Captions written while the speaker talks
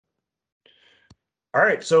All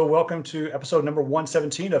right, so welcome to episode number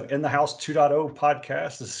 117 of In the House 2.0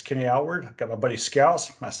 podcast. This is Kenny Alward. Got my buddy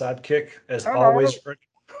Scouse, my sidekick, as Hello. always.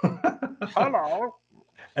 Hello.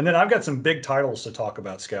 And then I've got some big titles to talk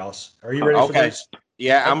about, Scouse. Are you ready for Okay. these?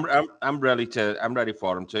 Yeah, I, I'm ready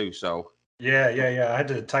for them too. So yeah. I had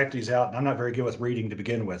to type these out, and I'm not very good with reading to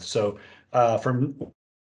begin with. So, from we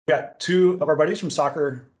got two of our buddies from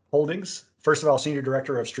Soccer Holdings. First of all, Senior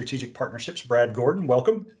Director of Strategic Partnerships, Brad Gordon.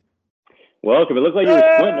 Welcome. Welcome. It looked like you were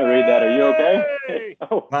squinting to read that. Are you okay? Hey!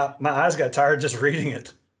 Oh. My eyes got tired just reading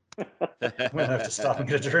it. I'm gonna have to stop and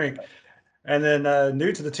get a drink. And then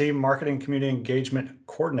new to the team, Marketing Community Engagement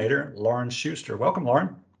Coordinator, Lauren Schuster. Welcome,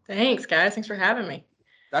 Lauren. Thanks, guys. Thanks for having me.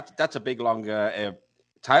 that's a big long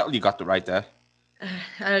title you got to right there.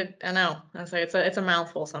 I know. I say it's a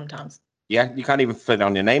mouthful sometimes. Yeah, you can't even fit it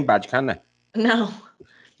on your name badge, can they? No.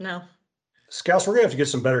 Scouse, we're gonna have to get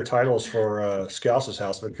some better titles for Scouse's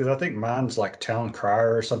house because I think mine's like Town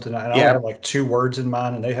Crier or something. And I only have like 2 words in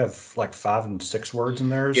mine, and they have like 5 and 6 words in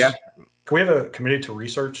theirs. Yeah. Can we have a committee to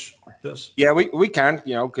research this? Yeah, we can,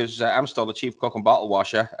 because I'm still the chief cook and bottle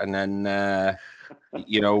washer, and then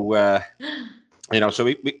so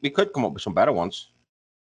we could come up with some better ones.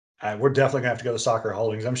 We're definitely gonna have to go to Soccer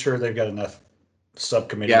Holdings. I'm sure they've got enough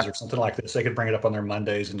subcommittees or something like this. They could bring it up on their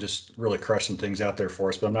Mondays and just really crush some things out there for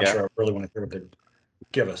us. But I'm not sure I really want to hear what they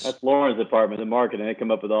give us. That's Lauren's department, the marketing. They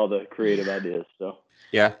come up with all the creative ideas. So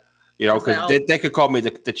yeah, because they could call me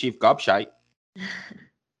the chief gobshite.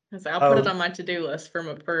 I'll put it on my to-do list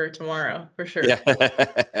for tomorrow for sure.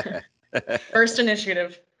 Yeah. First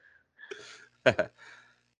initiative.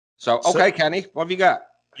 So Kenny, what have you got?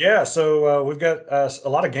 Yeah, so we've got a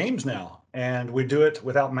lot of games now, and we do it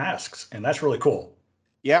without masks, and that's really cool.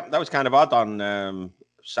 Yeah, that was kind of odd on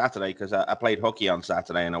Saturday because I played hooky on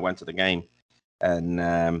Saturday and I went to the game, and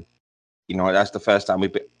that's the first time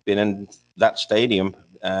we've been in that stadium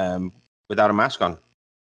without a mask on.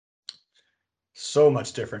 So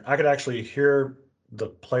much different. I could actually hear the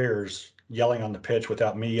players yelling on the pitch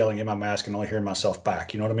without me yelling in my mask and only hearing myself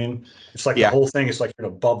back. You know what I mean? It's like the whole thing is like you're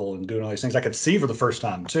in a bubble and doing all these things. I could see for the first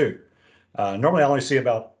time too. Normally I only see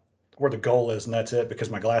about where the goal is and that's it because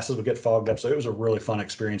my glasses would get fogged up. So it was a really fun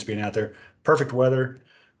experience being out there. Perfect weather.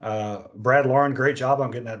 Brad, Lauren, great job on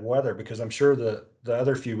getting that weather because I'm sure the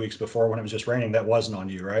other few weeks before when it was just raining, that wasn't on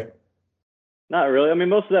you, right? Not really. I mean,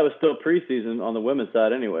 most of that was still preseason on the women's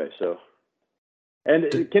side anyway. So,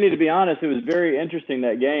 and Kenny, to be honest, it was very interesting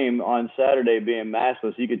that game on Saturday being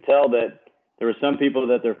maskless. You could tell that there were some people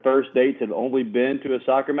that their first dates had only been to a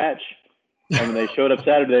soccer match. And when they showed up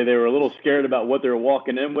Saturday, they were a little scared about what they were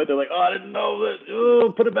walking in with. They're like, "Oh, I didn't know that.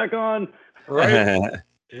 Oh, put it back on." Right.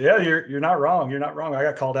 Yeah, you're not wrong. You're not wrong. I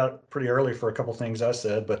got called out pretty early for a couple things I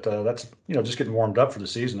said, but that's just getting warmed up for the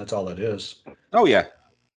season. That's all that is. Oh yeah,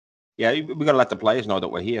 we got to let the players know that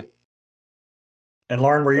we're here. And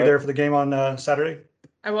Lauren, were you there for the game on Saturday?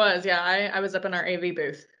 I was. Yeah, I was up in our AV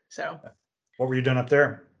booth. So. What were you doing up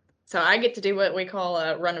there? So I get to do what we call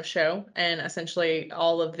a run of show, and essentially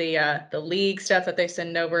all of the league stuff that they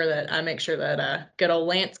send over that I make sure that good old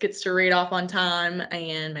Lance gets to read off on time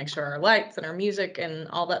and make sure our lights and our music and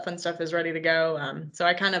all that fun stuff is ready to go. So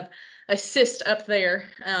I kind of assist up there.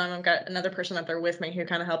 I've got another person up there with me who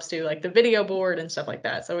kind of helps do like the video board and stuff like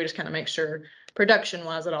that. So we just kind of make sure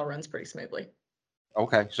production-wise it all runs pretty smoothly.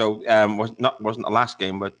 Okay, so wasn't the last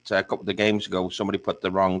game, but a couple of games ago, somebody put the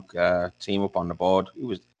wrong team up on the board.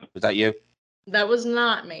 Was that you? That was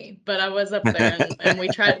not me, but I was up there, and we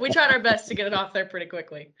tried our best to get it off there pretty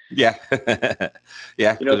quickly. Yeah,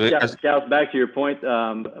 yeah. Scouts, back to your point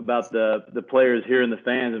about the players here and the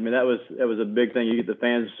fans. I mean, that was a big thing. You get the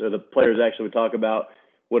fans or the players actually would talk about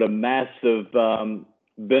what a massive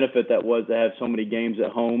benefit that was to have so many games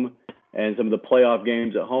at home. And some of the playoff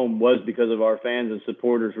games at home was because of our fans and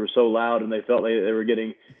supporters were so loud, and they felt like they were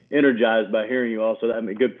getting energized by hearing you all. So that's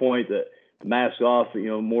a good point. That mask off,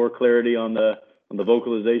 more clarity on the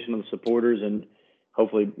vocalization of the supporters, and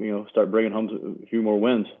hopefully, start bringing home a few more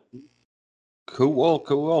wins. Cool.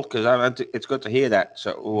 Because it's good to hear that.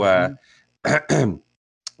 So,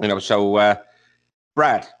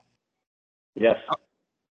 Brad. Yes.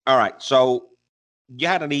 All right. So you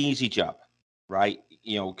had an easy job, right?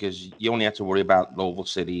 Because you only had to worry about Louisville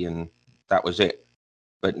City and that was it.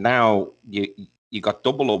 But now you got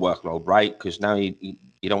double the workload, right? Because now you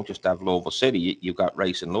don't just have Louisville City, you've got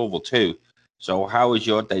race in Louisville too. So how has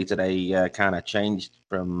your day-to-day kind of changed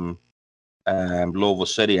from Louisville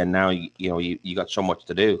City, and now you got so much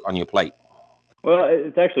to do on your plate? Well,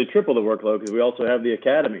 it's actually triple the workload because we also have the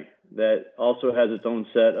academy that also has its own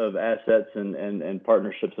set of assets and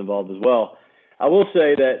partnerships involved as well. I will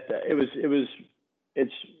say that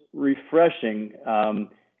it's refreshing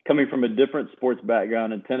coming from a different sports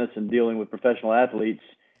background in tennis and dealing with professional athletes.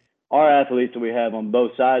 Our athletes that we have on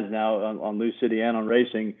both sides now, on Lou City and on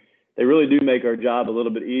racing, they really do make our job a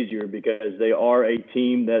little bit easier because they are a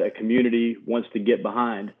team that a community wants to get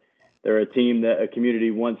behind. They're a team that a community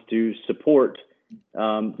wants to support.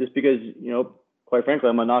 Just because, quite frankly,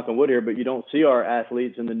 I'm gonna knock on wood here, but you don't see our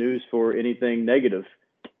athletes in the news for anything negative,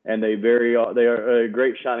 and they are a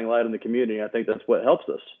great shining light in the community. I think that's what helps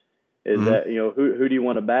us. Is that who do you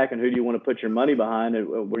want to back and who do you want to put your money behind, and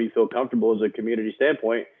where do you feel comfortable as a community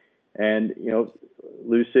standpoint? And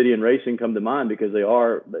Lou City and racing come to mind because they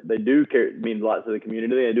do mean a lot to the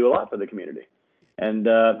community. They do a lot for the community, and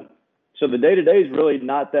so the day-to-day is really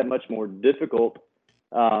not that much more difficult.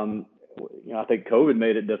 I think COVID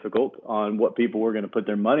made it difficult on what people were going to put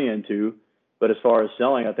their money into. But as far as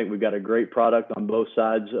selling, I think we've got a great product on both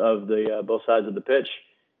sides of the pitch,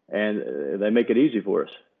 and they make it easy for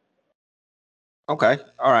us. Okay,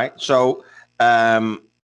 all right. So,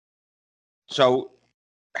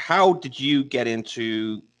 how did you get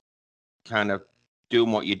into kind of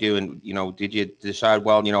doing what you're doing? Did you decide,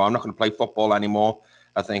 well, I'm not going to play football anymore.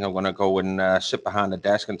 I think I'm going to go and sit behind the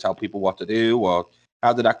desk and tell people what to do, or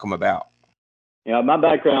how did that come about? My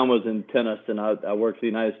background was in tennis, and I worked for the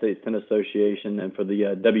United States Tennis Association and for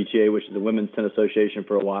the WTA, which is the Women's Tennis Association,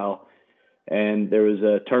 for a while. And there was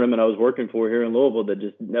a tournament I was working for here in Louisville that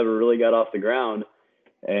just never really got off the ground.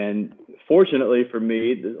 And fortunately for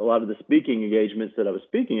me, a lot of the speaking engagements that I was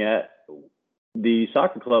speaking at, the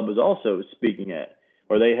soccer club was also speaking at,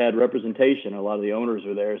 or they had representation. A lot of the owners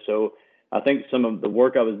were there. So I think some of the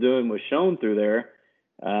work I was doing was shown through there.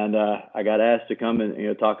 And I got asked to come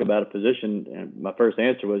and talk about a position, and my first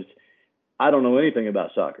answer was, I don't know anything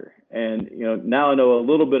about soccer. And now I know a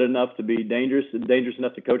little bit enough to be dangerous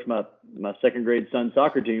enough to coach my second grade son's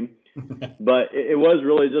soccer team. But it was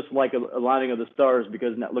really just like a lining of the stars,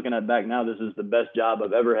 because looking at back now, this is the best job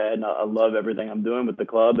I've ever had, and I love everything I'm doing with the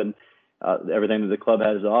club and everything that the club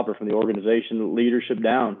has to offer, from the organization leadership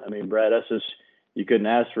down. I mean, Brad Estes, you couldn't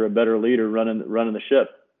ask for a better leader running the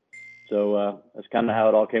ship. So that's kind of how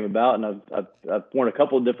it all came about, and I've worn a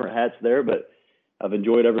couple of different hats there, but I've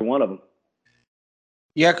enjoyed every one of them.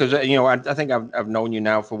 Yeah, because I think I've known you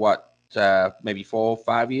now for what, maybe 4 or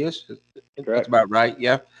 5 years. Correct. That's about right.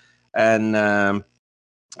 Yeah, and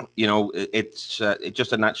it's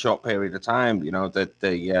just in that short period of time, that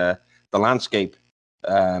the landscape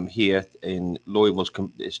here in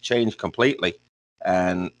Louisville is changed completely,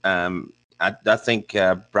 and I think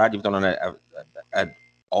Brad, you've done an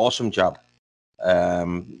awesome job,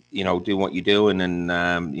 doing what you're doing, and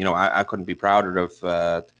I couldn't be prouder of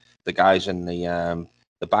the guys in the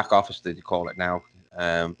back office, that you call it now.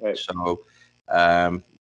 Right. So,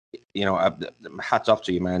 hats off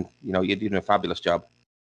to you, man. You're doing a fabulous job.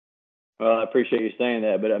 Well, I appreciate you saying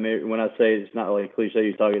that, but I mean, when I say it's not like a cliche,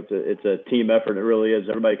 you talk, it's a team effort. It really is.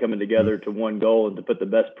 Everybody coming together to one goal and to put the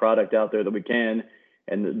best product out there that we can.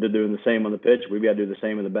 And they're doing the same on the pitch. We've got to do the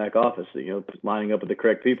same in the back office, lining up with the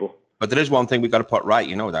correct people. But there is one thing we got to put right.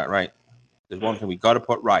 You know that, right? There's one thing we got to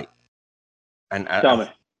put right. And Tell me.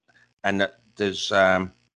 And there's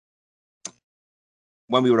when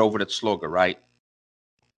we were over at Slugger, right?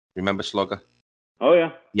 Remember Slugger? Oh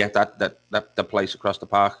yeah. Yeah, that place across the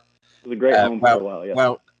park. It was a great home for a while. Yeah.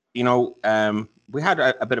 Well, we had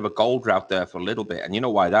a bit of a gold drought there for a little bit, and you know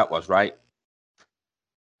why that was, right?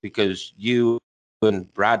 Because you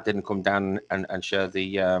and Brad didn't come down and share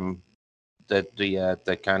the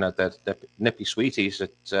kind of the nippy sweeties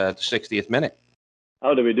at the 60th minute.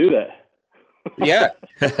 How did we do that? Yeah.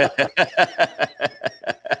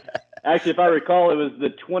 Actually, if I recall, it was the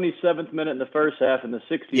 27th minute in the first half and the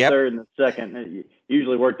 63rd in the second. It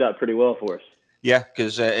usually worked out pretty well for us. Yeah,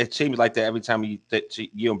 because it seems like that every time you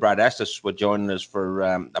and Brad Estes were joining us for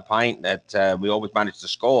a pint, that we always managed to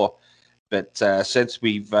score. But since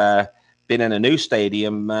we've been in a new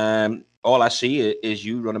stadium, all I see is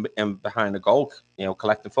you running behind the goal,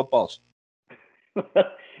 collecting footballs.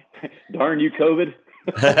 Darn you, COVID.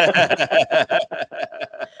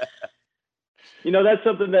 That's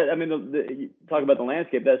something that, you talk about the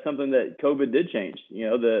landscape. That's something that COVID did change.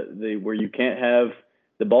 The where you can't have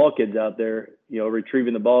the ball kids out there,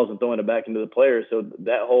 retrieving the balls and throwing it back into the players. So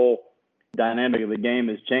that whole dynamic of the game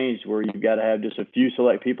has changed, where you've got to have just a few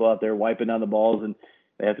select people out there wiping down the balls, and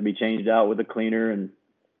they have to be changed out with a cleaner. And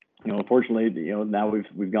unfortunately, now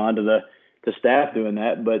we've gone to staff doing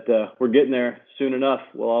that, but we're getting there soon enough.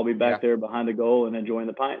 We'll all be back there behind the goal and enjoying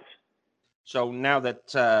the pints. So now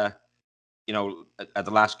that at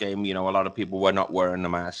the last game, a lot of people were not wearing the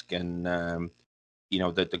mask, and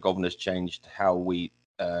that the governor's changed how we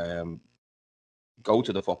go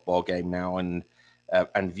to the football game now and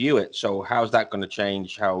view it. So how's that going to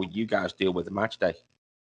change how you guys deal with the match day?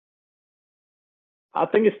 I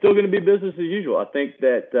think it's still going to be business as usual. I think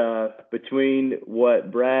that between what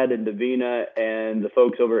Brad and Davina and the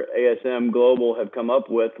folks over at ASM Global have come up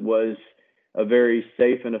with was a very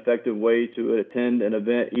safe and effective way to attend an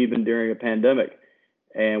event, even during a pandemic.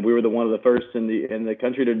 And we were one of the first in the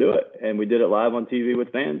country to do it. And we did it live on TV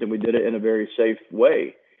with fans, and we did it in a very safe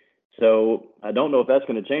way. So I don't know if that's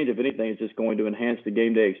going to change. If anything, it's just going to enhance the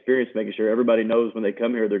game day experience, making sure everybody knows when they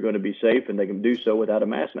come here they're going to be safe and they can do so without a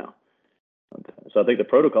mask now. So I think the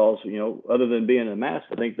protocols, other than being a mask,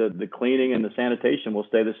 I think the cleaning and the sanitation will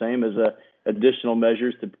stay the same as additional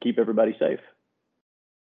measures to keep everybody safe.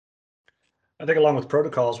 I think along with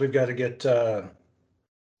protocols, we've got to get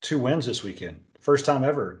 2 wins this weekend. First time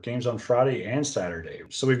ever, games on Friday and Saturday.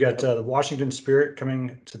 So we've got the Washington Spirit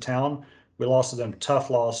coming to town. We lost to them, tough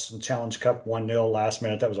loss in Challenge Cup 1-0 last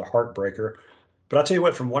minute. That was a heartbreaker. But I'll tell you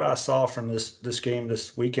what, from what I saw from this game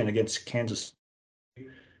this weekend against Kansas,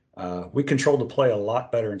 we controlled the play a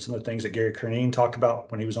lot better. And some of the things that Gary Curneen talked about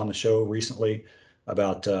when he was on the show recently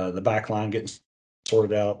about the back line getting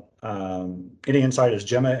sorted out. Any insight, is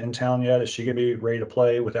Gemma in town yet? Is she going to be ready to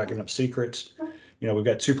play without giving up secrets? We've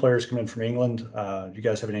got 2 players coming from England. Do you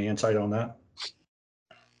guys have any insight on that?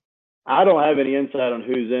 I don't have any insight on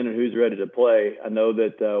who's in and who's ready to play. I know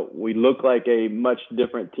that we look like a much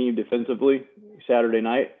different team defensively Saturday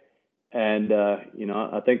night, and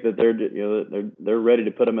I think that they're ready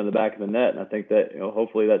to put them in the back of the net. And I think that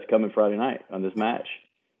hopefully that's coming Friday night on this match.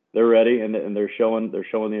 They're ready, and they're showing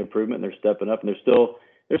the improvement. And they're stepping up, and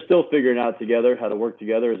they're still figuring out together how to work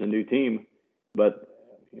together as a new team. But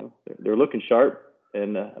they're looking sharp.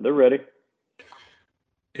 And they're ready.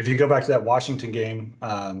 If you go back to that Washington game,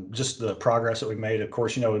 just the progress that we made, of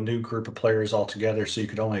course, a new group of players all together, so you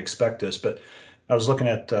could only expect this. But I was looking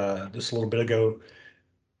at just a little bit ago,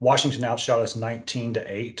 Washington outshot us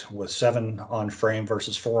 19-8 with 7 on frame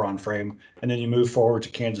versus 4 on frame. And then you move forward to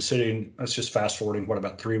Kansas City, and that's just fast forwarding,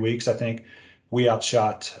 about 3 weeks, I think. We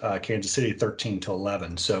outshot Kansas City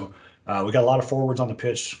 13-11. So we got a lot of forwards on the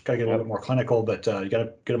pitch. Got to get a little bit more clinical, but you got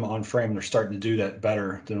to get them on frame. And they're starting to do that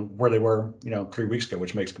better than where they were, 3 weeks ago,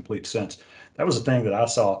 which makes complete sense. That was the thing that I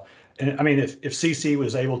saw. And I mean, if CC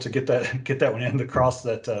was able to get that one in the cross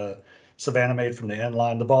that Savannah made from the end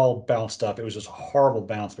line, the ball bounced up. It was just a horrible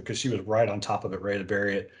bounce because she was right on top of it, ready to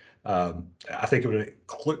bury it. I think it would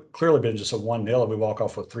have clearly been just a 1-0 and we walk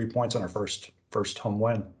off with 3 points on our first home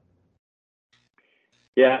win.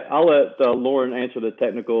 Yeah, I'll let Lauren answer the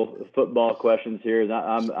technical football questions here.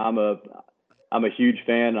 I'm a huge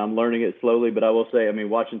fan. I'm learning it slowly, but I will say,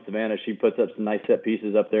 watching Savannah, she puts up some nice set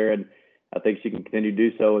pieces up there, and I think she can continue to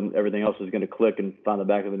do so, and everything else is going to click and find the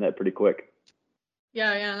back of the net pretty quick.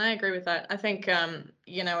 Yeah, and I agree with that. I think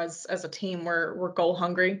as a team we're goal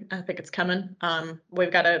hungry. I think it's coming.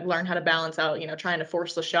 We've got to learn how to balance out, trying to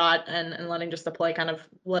force the shot and letting just the play kind of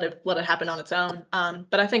let it happen on its own.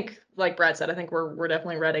 But I think, like Brad said, I think we're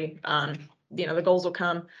definitely ready. The goals will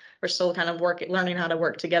come. We're still kind of learning how to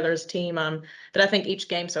work together as a team. But I think each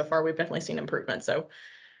game so far we've definitely seen improvement. So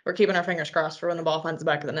we're keeping our fingers crossed for when the ball finds the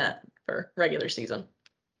back of the net for regular season.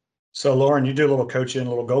 So Lauren, you do a little coaching, a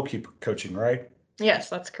little goalkeeper coaching, right? Yes,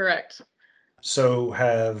 that's correct. So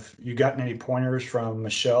have you gotten any pointers from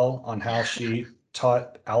Michelle on how she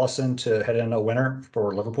taught Allison to head in a winner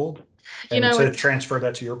for Liverpool and to transfer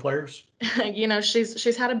that to your players?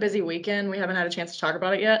 She's had a busy weekend. We haven't had a chance to talk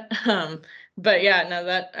about it yet. But yeah, no,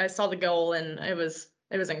 that I saw the goal and it was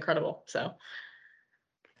incredible. So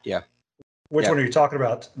yeah. Which one are you talking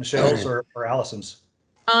about? Michelle's or Allison's?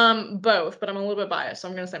 Both, but I'm a little bit biased, so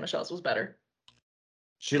I'm gonna say Michelle's was better.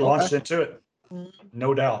 She launched into it.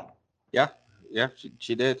 No doubt. Yeah,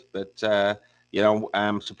 she did. But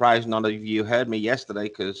I'm surprised none of you heard me yesterday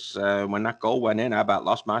because when that goal went in, I about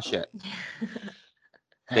lost my shit.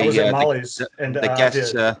 I was at Molly's, and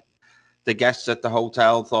the guests at the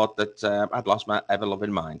hotel thought that I'd lost my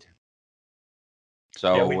ever-loving mind.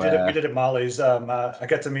 So yeah, we did it at Molly's. I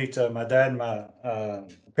got to meet my dad and my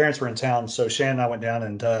parents were in town, so Shannon and I went down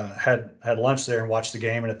and had lunch there and watched the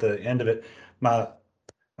game. And at the end of it, my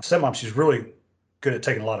stepmom, she's really good at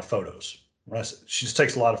taking a lot of photos. She just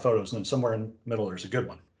takes a lot of photos, and then somewhere in the middle there's a good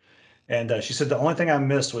one. And she said the only thing I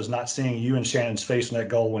missed was not seeing you and Shannon's face when that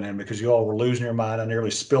goal went in because you all were losing your mind. I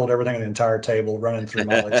nearly spilled everything on the entire table running through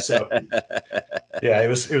Molly's. So yeah, it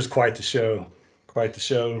was quite the show. Quite the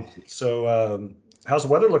show. So how's the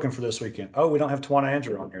weather looking for this weekend? Oh, we don't have Tawana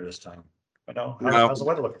Andrew on here this time. I know. How's the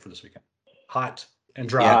weather looking for this weekend? Hot and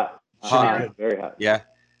dry. Yeah. Hot. Very hot. Yeah.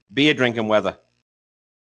 Beer drinking weather.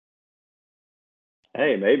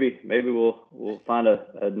 Hey, maybe we'll find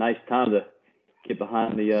a nice time to get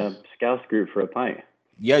behind the Scouts group for a pint.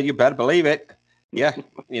 Yeah, you better believe it. Yeah,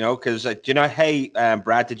 because hey,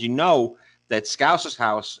 Brad, did you know that Scouser's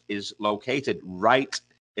house is located right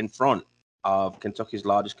in front of Kentucky's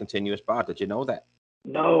largest continuous bar? Did you know that?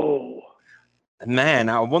 No. Man,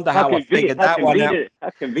 I wonder how I figured that one out. How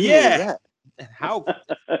convenient is that?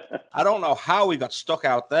 I don't know how we got stuck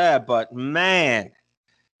out there, but man,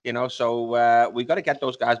 so we got to get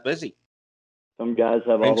those guys busy. Some guys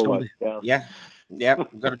have all the luck. Yeah,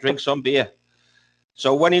 we've got to drink some beer.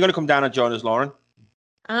 So when are you going to come down and join us, Lauren?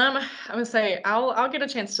 I would say I'll get a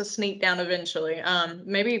chance to sneak down eventually.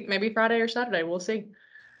 Maybe Friday or Saturday. We'll see.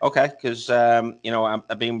 Okay, because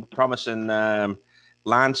I've been promising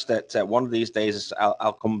Lance that one of these days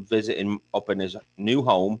I'll come visit him up in his new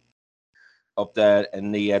home up there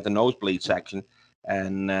in the nosebleed section,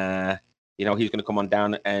 and he's going to come on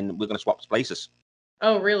down and we're going to swap places.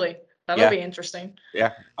 Oh, really? That'll be interesting.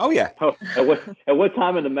 Yeah. Oh, yeah. Oh, at what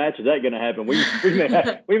time in the match is that going to happen? We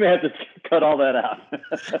may have to cut all that out.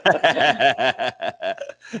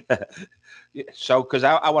 So, because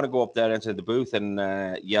I want to go up there into the booth and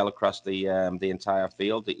yell across the entire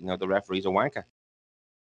field that the referee's a wanker.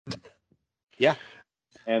 Yeah.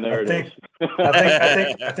 And there it is.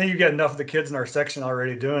 I think you got enough of the kids in our section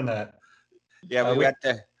already doing that. Yeah, we had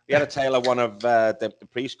to tailor one of the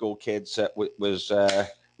preschool kids that was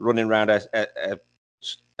running around a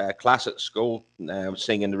class at school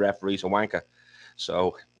singing the referee's a wanker.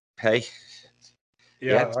 So, hey.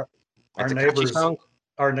 Yeah,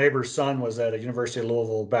 our neighbor's son was at a University of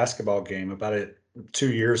Louisville basketball game about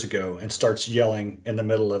 2 years ago and starts yelling in the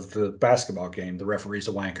middle of the basketball game, the referee's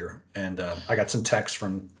a wanker. And I got some texts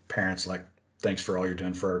from parents like, thanks for all you're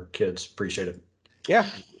doing for our kids. Appreciate it. Yeah,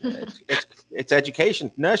 it's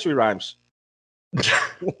education, nursery rhymes.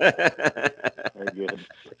 Very good.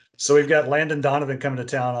 So we've got Landon Donovan coming to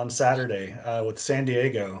town on Saturday with San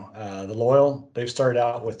Diego. The Loyal, they've started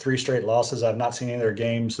out with 3 straight losses. I've not seen any of their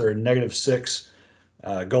games. They're -6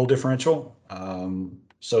 goal differential.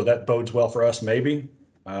 So that bodes well for us, maybe.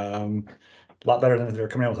 A lot better than if they're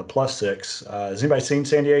coming in with a +6. Has anybody seen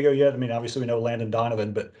San Diego yet? I mean, obviously we know Landon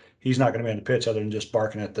Donovan, but he's not going to be on the pitch other than just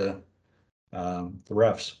barking at the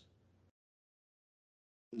refs.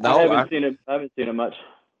 No, I haven't seen him much.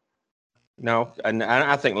 No, and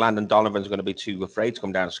I think Landon Donovan's going to be too afraid to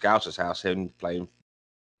come down to Scouser's house and playing,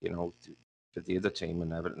 for the other team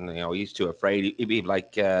and everything. He's too afraid. He'd be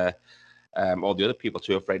like all the other people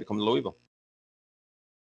too afraid to come to Louisville.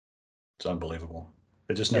 It's unbelievable.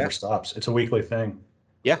 It just never stops. It's a weekly thing.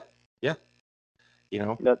 Yeah.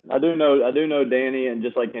 I do know Danny, and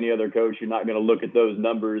just like any other coach, you're not going to look at those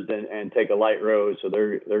numbers and take a light road. So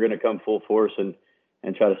they're going to come full force and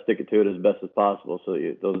try to stick it to it as best as possible. So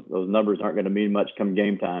those numbers aren't going to mean much come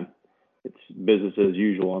game time. It's business as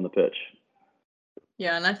usual on the pitch.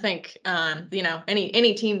 Yeah, and I think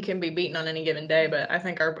any team can be beaten on any given day, but I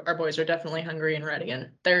think our boys are definitely hungry and ready, and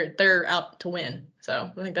they're out to win.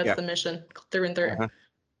 So I think that's the mission through and through. Uh-huh.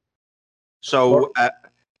 So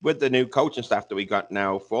with the new coaching staff that we got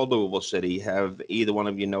now for Louisville City, have either one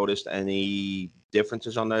of you noticed any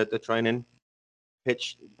differences on the training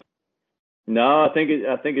pitch? No, I think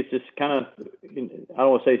it's just kind of, I don't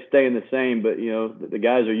want to say staying the same, but the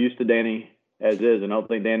guys are used to Danny as is, and I don't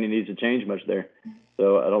think Danny needs to change much there.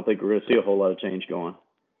 So I don't think we're going to see a whole lot of change going.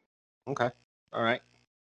 Okay, all right.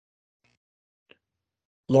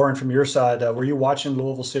 Lauren, from your side, were you watching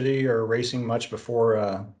Louisville City or racing much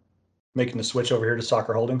before making the switch over here to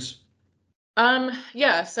Soccer Holdings?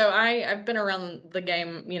 Yeah, so I've been around the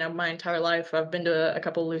game, my entire life. I've been to a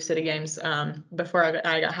couple of Lou City games before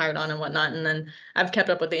I got hired on and whatnot, and then I've kept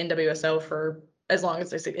up with the NWSL for as long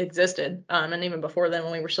as it existed, and even before then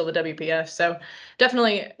when we were still the WPF. So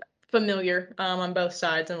definitely familiar on both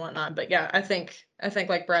sides and whatnot. But yeah, I think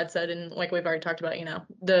like Brad said, and like we've already talked about,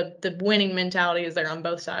 the winning mentality is there on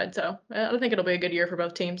both sides. So I think it'll be a good year for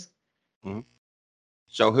both teams. Mm-hmm.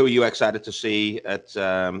 So who are you excited to see at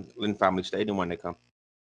Lynn Family Stadium when they come?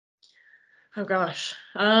 Oh gosh.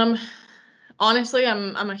 Honestly,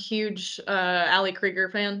 I'm a huge Ali Krieger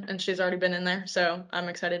fan, and she's already been in there, so I'm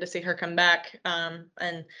excited to see her come back.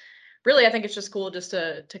 And really, I think it's just cool just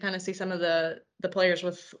to kind of see some of the players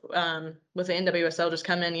with the NWSL just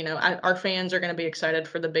come in. Our fans are going to be excited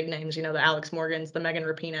for the big names. The Alex Morgans, the Megan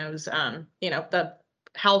Rapinos. The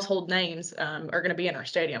household names are going to be in our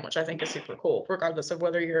stadium, which I think is super cool, regardless of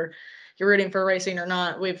whether you're rooting for racing or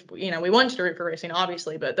not. We want you to root for racing,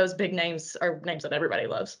 obviously, but those big names are names that everybody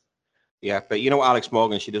loves. Yeah, but Alex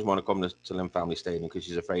Morgan, she doesn't want to come to Lynn Family Stadium because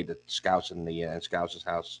she's afraid that Scouts in the Scouts'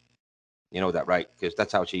 house. You know that, right? Because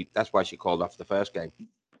that's why she called off the first game.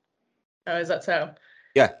 Oh, is that so?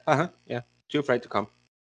 Yeah. Yeah. Too afraid to come.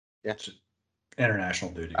 Yeah. It's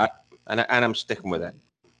international duty. And I'm sticking with it.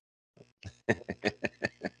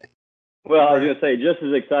 Well, I was going to say, just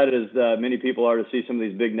as excited as many people are to see some of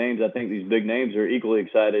these big names, I think these big names are equally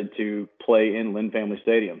excited to play in Lynn Family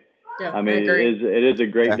Stadium. Yeah, I mean, I agree. it is a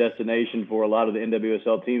great destination for a lot of the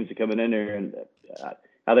NWSL teams to come in there, and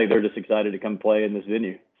I think they're just excited to come play in this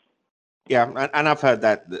venue. Yeah, and I've heard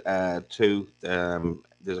that too.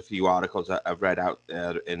 There's a few articles that I've read out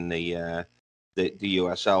in the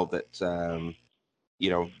USL that you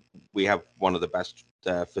know, we have one of the best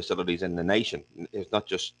facilities in the nation. It's not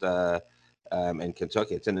just in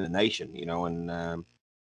Kentucky; it's in the nation. You know, and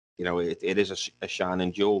you know, it is a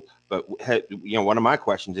shining jewel. But you know, one of my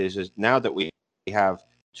questions is now that we have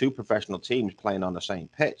two professional teams playing on the same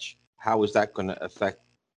pitch, how is that going to affect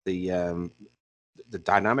the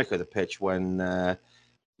dynamic of the pitch when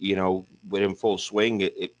you know, we're in full swing?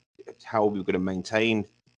 How are we going to maintain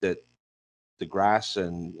the grass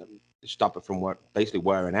and stop it from basically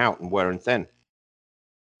wearing out and wearing thin?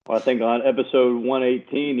 Well, I think on episode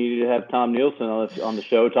 118, you need to have Tom Nielsen on the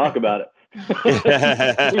show talk about it.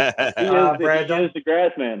 Brad, he is the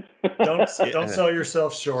grass man. don't sell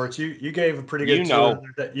yourself short. You gave a pretty good tour.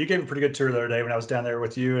 You gave a pretty good tour the other day when I was down there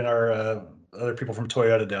with you and our other people from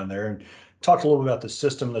Toyota down there, and talked a little bit about the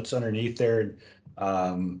system that's underneath there.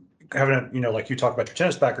 And having, you know, like you talk about your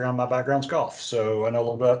tennis background, my background's golf, so I know a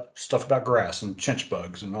little bit stuff about grass and chinch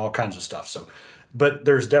bugs and all kinds of stuff. So, but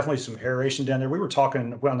there's definitely some aeration down there. We were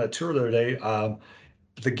talking on that tour the other day.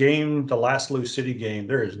 The last Lou City game,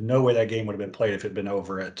 there is no way that game would have been played if it had been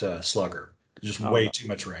over at Slugger. Just way too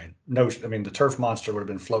much rain. No, I mean, the turf monster would have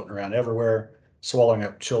been floating around everywhere, swallowing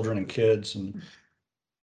up children and kids. And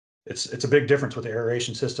it's a big difference with the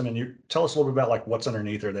aeration system. And you tell us a little bit about like what's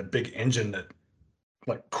underneath there, that big engine that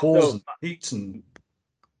like cools and heats. And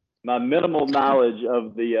my minimal knowledge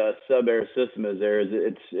of the sub-air system is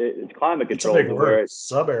it's climate controlled. It's a big word.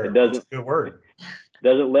 Sub-air. It doesn't. That's a good word.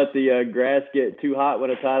 Doesn't let the grass get too hot when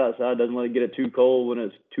it's hot outside. Doesn't let it get too cold when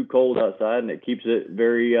it's too cold outside, and it keeps it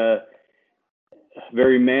very,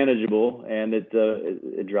 very manageable. And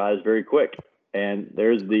it dries very quick. And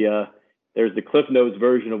there's the Cliff Notes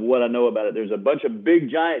version of what I know about it. There's a bunch of big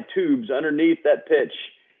giant tubes underneath that pitch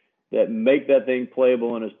that make that thing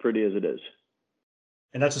playable and as pretty as it is.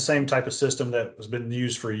 And that's the same type of system that has been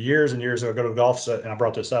used for years and years ago. I go to the golf set, and I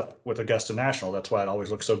brought this up with Augusta National. That's why it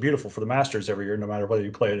always looks so beautiful for the Masters every year, no matter whether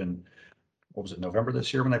you play it in, what was it, November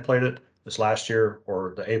this year when they played it, this last year,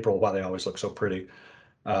 or the April, why they always look so pretty.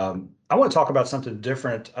 I want to talk about something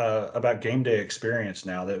different about game day experience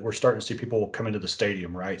now that we're starting to see people come into the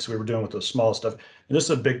stadium, right? So we were doing with the small stuff. And this is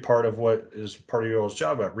a big part of what is part of your all's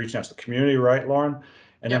job about reaching out to the community, right, Lauren?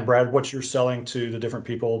 And then, Brad, what you're selling to the different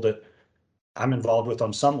people that I'm involved with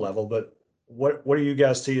on some level, but what do you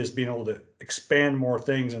guys see as being able to expand more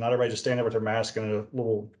things and not everybody just stand there with their mask in a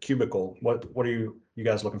little cubicle? What are you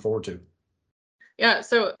guys looking forward to? Yeah,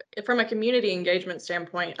 so from a community engagement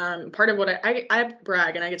standpoint, part of what I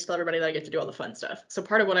brag and I get to tell everybody that I get to do all the fun stuff. So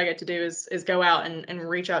part of what I get to do is go out and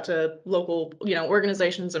reach out to local, you know,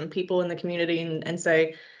 organizations and people in the community and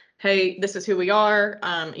say, hey, this is who we are.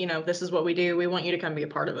 You know, this is what we do. We want you to come be a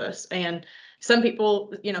part of this. And some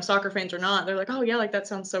people, you know, soccer fans or not, they're like, oh yeah, like that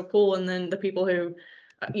sounds so cool. And then the people who,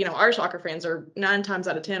 you know, our soccer fans are 9 times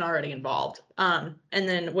out of 10 already involved. And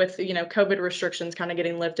then with, you know, COVID restrictions kind of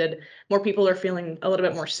getting lifted, more people are feeling a little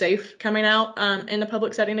bit more safe coming out in the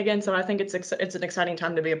public setting again. So I think it's an exciting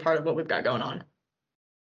time to be a part of what we've got going on.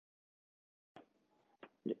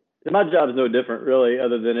 My job is no different, really,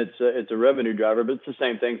 other than it's a revenue driver, but it's the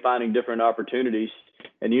same thing, finding different opportunities.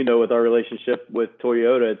 And, you know, with our relationship with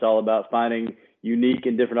Toyota, it's all about finding unique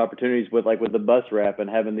and different opportunities with the bus wrap and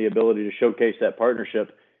having the ability to showcase that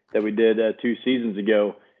partnership that we did 2 seasons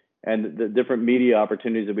ago, and the different media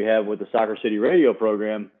opportunities that we have with the Soccer City radio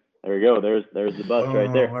program. There you go. There's the bus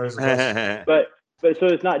right there. The bus. But so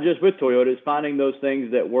it's not just with Toyota, it's finding those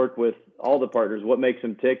things that work with all the partners, what makes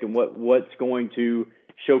them tick and what's going to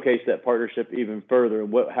showcase that partnership even further,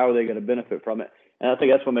 and how are they going to benefit from it. And I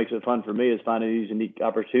think that's what makes it fun for me, is finding these unique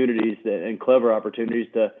opportunities and clever opportunities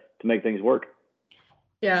to make things work.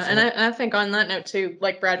 Yeah, and I think on that note too,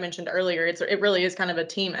 like Brad mentioned earlier, it really is kind of a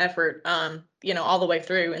team effort, you know, all the way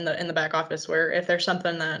through in the back office, where if there's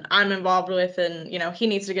something that I'm involved with and, you know, he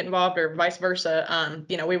needs to get involved or vice versa,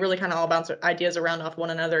 you know, we really kind of all bounce ideas around off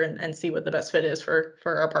one another and see what the best fit is for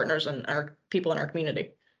our partners and our people in our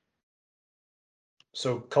community.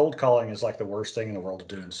 So cold calling is like the worst thing in the world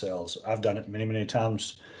to do in sales. I've done it many, many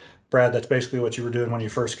times Brad, that's basically what you were doing when you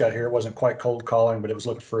first got here. It wasn't quite cold calling, but it was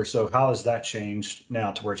looking for. So how has that changed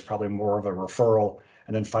now to where it's probably more of a referral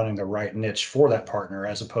and then finding the right niche for that partner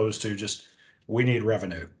as opposed to just we need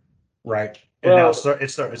revenue, right? And now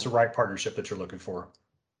it's the right partnership that you're looking for.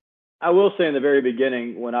 I will say in the very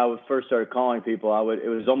beginning, when I first started calling people, it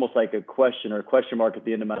was almost like a question or a question mark at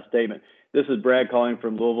the end of my statement. This is Brad calling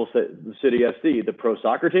from Louisville City FC, the pro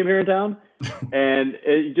soccer team here in town. And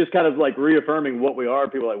it just kind of like reaffirming what we are.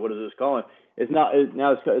 People are like, what is this calling? It's not,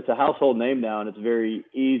 it's a household name now, and it's very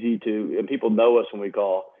easy to, and people know us when we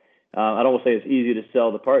call. I don't want to say it's easy to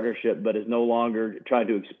sell the partnership, but it's no longer trying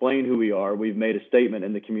to explain who we are. We've made a statement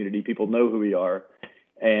in the community. People know who we are.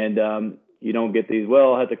 And, you don't get these,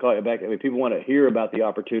 well, I'll have to call you back. I mean, people want to hear about the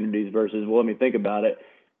opportunities versus, well, let me think about it.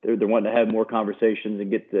 They're wanting to have more conversations and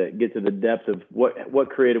get to the depth of what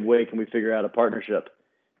creative way can we figure out a partnership.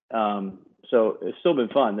 So it's still been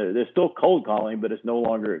fun. There's still cold calling, but it's no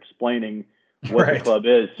longer explaining what the club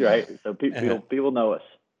is, right? So people know us.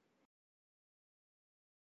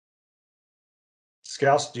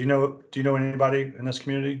 Scouts, do you know anybody in this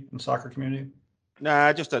community, in the soccer community?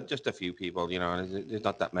 Nah, just a few people. There's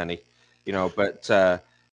not that many. But the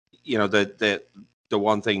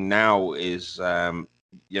one thing now is,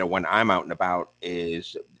 when I'm out and about,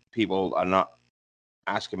 is people are not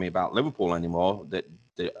asking me about Liverpool anymore. That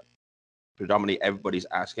predominantly everybody's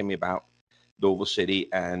asking me about Louisville City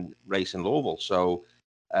and Racing Louisville. So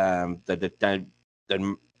the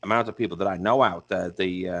amount of people that I know out there,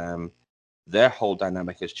 their whole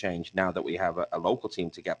dynamic has changed now that we have a local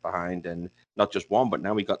team to get behind, and not just one, but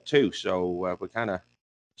now we got two. So we're kind of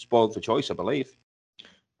spoiled for choice, I believe.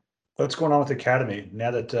 What's going on with the academy now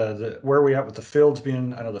that where are we at with the fields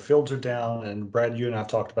being? I know the fields are down, and Brad, you and I've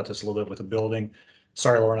talked about this a little bit with the building.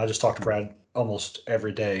 Sorry, Lauren, I just talk to Brad almost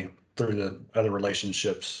every day through the other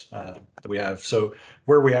relationships that we have. So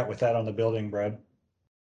where are we at with that on the building, Brad?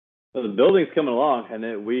 So the building's coming along,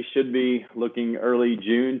 and we should be looking early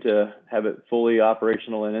June to have it fully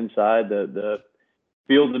operational and inside. The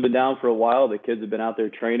fields have been down for a while. The kids have been out there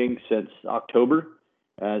training since October.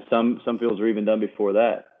 Some fields were even done before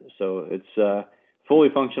that. So it's fully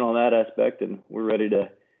functional on that aspect, and we're ready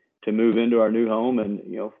to move into our new home and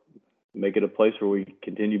make it a place where we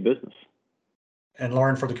continue business. And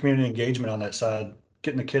Lauren, for the community engagement on that side,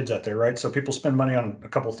 getting the kids out there, right? So people spend money on a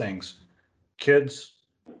couple things, kids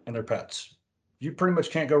and their pets. You pretty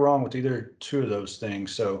much can't go wrong with either two of those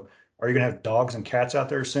things. So are you going to have dogs and cats out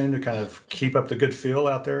there soon to kind of keep up the good feel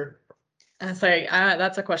out there? That's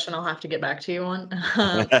a question I'll have to get back to you on.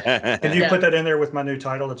 Can you put that in there with my new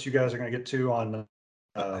title that you guys are going to get to on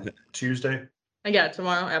Tuesday? Yeah,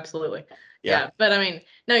 tomorrow, absolutely. Yeah, but I mean,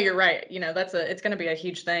 no, you're right. It's going to be a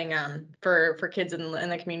huge thing for kids in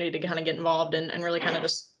the community to kind of get involved and really kind of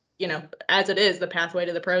just as it is, the pathway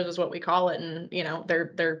to the pros is what we call it, and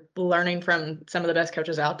they're learning from some of the best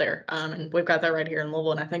coaches out there, and we've got that right here in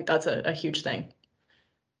Louisville, and I think that's a huge thing.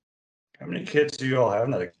 How many kids do you all have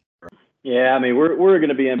now? Yeah, I mean, we're going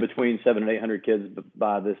to be in between 700 and 800 kids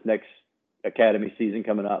by this next academy season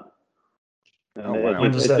coming up.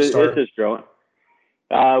 When does that start? It's just growing.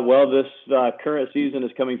 Well, this current season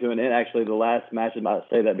is coming to an end. Actually, the last match, I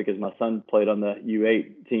say that because my son played on the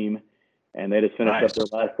U8 team, and they just finished up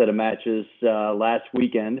their last set of matches last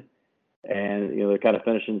weekend. And, they're kind of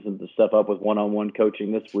finishing some stuff up with one-on-one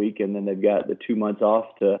coaching this week, and then they've got the 2 months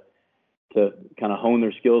off to kind of hone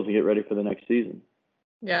their skills and get ready for the next season.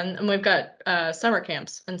 Yeah, and we've got summer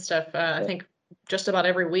camps and stuff. I think just about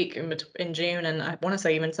every week in June, and I want to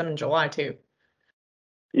say even some in July too.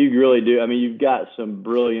 You really do. I mean, you've got some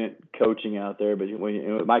brilliant coaching out there. But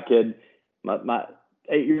when my kid, my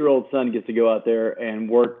 8-year-old son gets to go out there and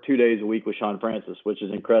work 2 days a week with Sean Francis, which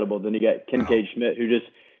is incredible. Then you got Kincaid Schmidt,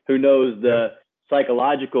 who knows the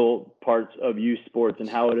psychological parts of youth sports and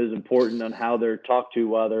how it is important and how they're talked to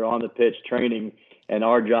while they're on the pitch training. And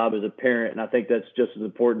our job as a parent, and I think that's just as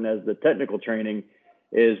important as the technical training,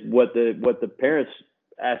 is what the parents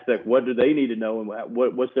aspect. What do they need to know, and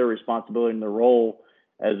what's their responsibility and their role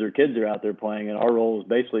as their kids are out there playing? And our role is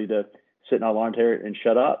basically to sit in our lawn chair and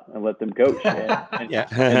shut up and let them coach, and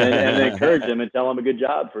then encourage them and tell them a good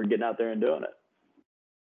job for getting out there and doing it.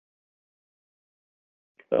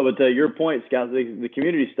 So, but to your point, Scott, the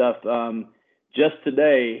community stuff. Just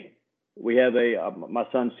today, we have my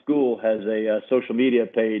son's school has a social media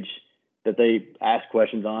page that they ask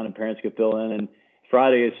questions on, and parents can fill in. And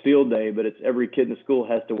Friday is field day, but it's every kid in the school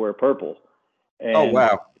has to wear purple. And oh,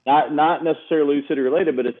 wow. Not necessarily Lou City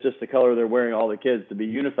related, but it's just the color they're wearing, all the kids, to be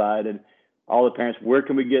unified. And all the parents, where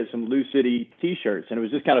can we get some Lou City T-shirts? And it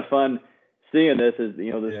was just kind of fun seeing this is,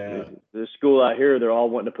 the school out here, they're all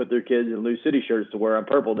wanting to put their kids in Lou City shirts to wear on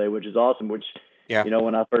Purple Day, which is awesome. Which,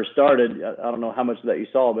 when I first started, I don't know how much of that you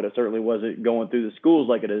saw, but it certainly wasn't going through the schools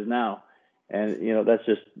like it is now. And, that's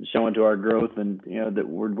just showing to our growth and, that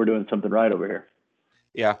we're doing something right over here.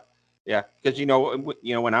 Yeah. Yeah. Because,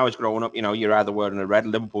 when I was growing up, you're either wearing a red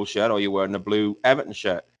Liverpool shirt or you're wearing a blue Everton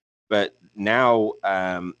shirt. But now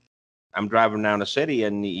I'm driving down the city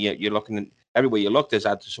and you're looking everywhere you look, there's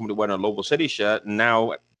somebody wearing a Louisville City shirt. And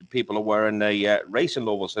now people are wearing the Racing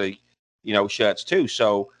Louisville City, shirts too.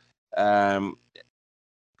 So I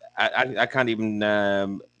can't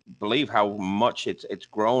even believe how much it's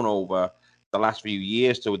grown over the last few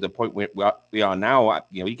years to the point where we are now.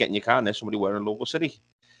 You get in your car and there's somebody wearing Louisville City,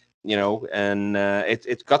 and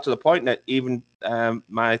it's got to the point that even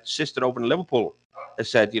my sister over in Liverpool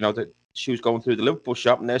has said, that she was going through the Liverpool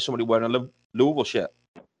shop and there's somebody wearing a Louisville shirt.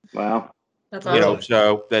 Wow. That's awesome.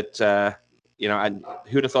 So that,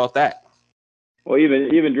 who'd have thought that? Well,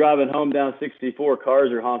 even driving home down 64,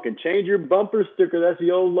 cars are honking, change your bumper sticker, that's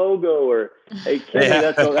the old logo, or hey, Kenny,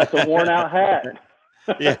 that's a worn out hat.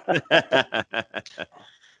 Yeah.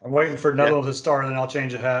 I'm waiting for another one to start, and then I'll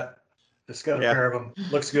change the hat. Just got a pair of them.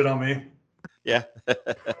 Looks good on me. Yeah.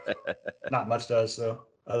 Not much does, though,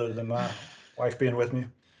 other than my wife being with me.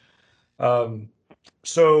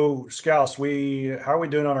 So Scouts, how are we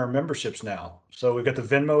doing on our memberships now? So we've got the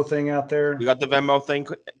Venmo thing out there. We got the Venmo thing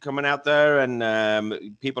coming out there,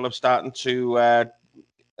 and people are starting to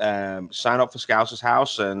sign up for Scouts'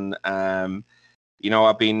 House. And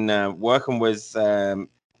I've been working with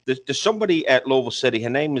there's somebody at Louisville City. Her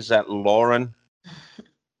name is Lauren,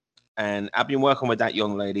 and I've been working with that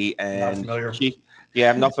young lady. And not familiar.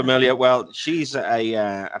 I'm not familiar. Well, she's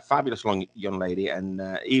a fabulous young lady, and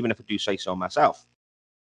even if I do say so myself.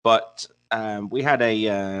 But we had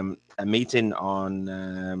a meeting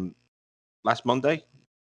on last Monday,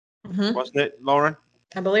 wasn't it, Lauren?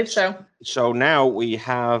 I believe so. So now we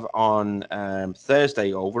have on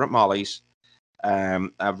Thursday over at Molly's.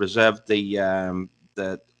 I've reserved the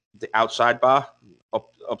outside bar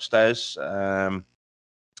upstairs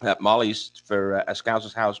at Molly's for a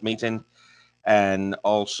Scouts' House meeting, and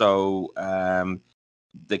also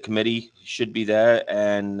the committee should be there.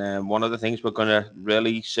 And one of the things we're going to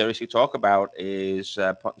really seriously talk about is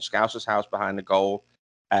putting Scouts' House behind the goal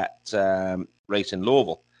at Racing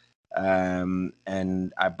Louisville.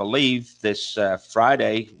 And I believe this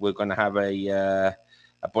Friday we're going to have a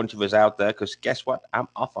bunch of us out there, because guess what? I'm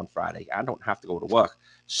off on Friday. I don't have to go to work.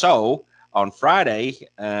 So on Friday,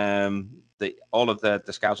 all of the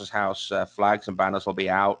Scouts' House flags and banners will be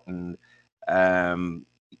out, and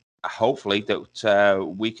hopefully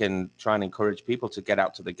that we can try and encourage people to get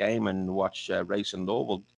out to the game and watch Racing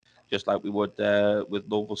Louisville, just like we would with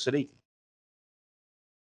Louisville City.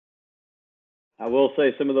 I will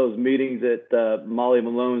say some of those meetings at Molly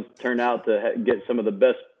Malone's turn out to get some of the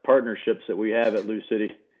best partnerships that we have at Lou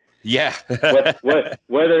City. Yeah.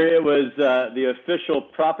 Whether it was the official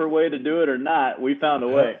proper way to do it or not, we found a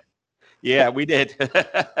way. Yeah, we did.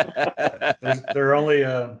 There are only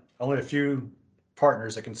a few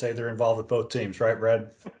partners that can say they're involved with both teams, right,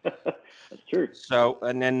 Brad? That's true. So,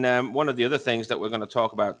 and then one of the other things that we're going to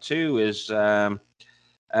talk about too is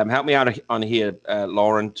help me out on here,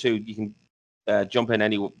 Lauren. Too, you can jump in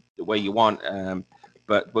any way you want,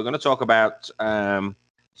 but we're going to talk about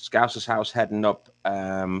Scouts' House heading up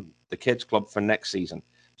the kids club for next season.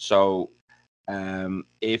 So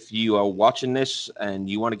if you are watching this and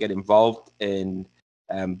you want to get involved in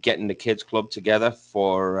getting the kids club together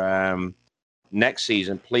for next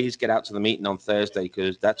season, please get out to the meeting on Thursday,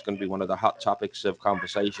 because that's going to be one of the hot topics of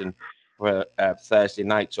conversation for Thursday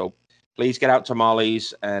night. So please get out to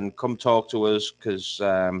Molly's and come talk to us, because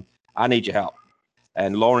I need your help,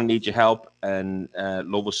 and Lauren needs your help, and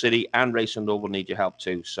Louisville City and Racing Louisville need your help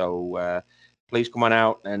too. So please come on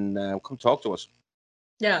out and come talk to us.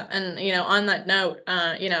 Yeah, and on that note,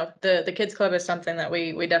 the kids club is something that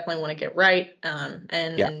we definitely want to get right,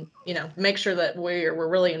 and make sure that we're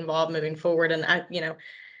really involved moving forward. And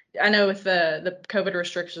I know with the COVID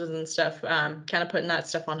restrictions and stuff, kind of putting that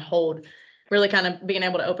stuff on hold, really kind of being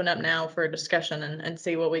able to open up now for a discussion and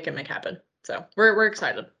see what we can make happen. So we're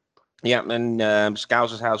excited. Yeah, and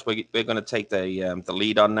Scouts' House, we're going to take the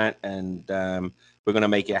lead on that, and we're going to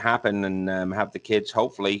make it happen, and have the kids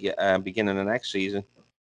hopefully beginning the next season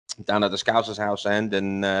down at the Scouts' House end,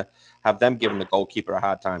 and have them giving the goalkeeper a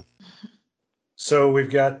hard time. So we've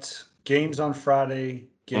got games on Friday,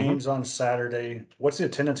 games on Saturday. What's the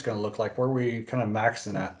attendance going to look like? Where are we kind of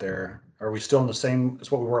maxing at there? Are we still in the same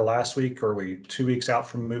as what we were last week, or are we 2 weeks out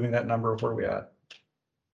from moving that number? Where are we at?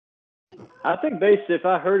 I think if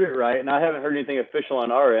I heard it right, and I haven't heard anything official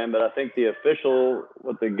on our end, but I think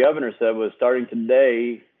what the governor said was starting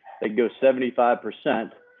today, they go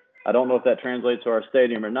 75%. I don't know if that translates to our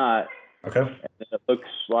stadium or not. Okay. And it looks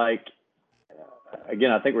like,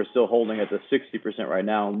 again, I think we're still holding at the 60% right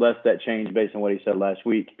now, unless that changed based on what he said last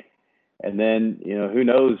week. And then, who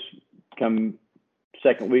knows, come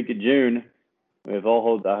second week of June, if all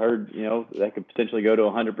hold, I heard, that could potentially go to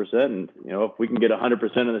 100%. And, if we can get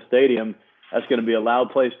 100% in the stadium, that's going to be a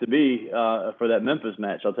loud place to be for that Memphis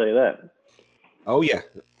match. I'll tell you that. Oh yeah,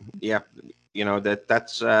 yeah.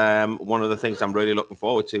 That's one of the things I'm really looking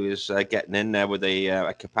forward to is getting in there with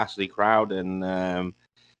a capacity crowd and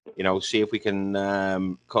see if we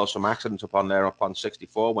can cause some accidents up on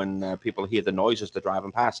 64 when people hear the noises they're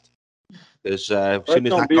driving past. Because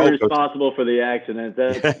don't be responsible for the accident.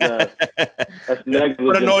 That's negligence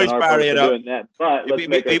put a noise on our barrier part for up. doing that. But let's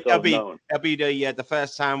make ourselves known. It'll be the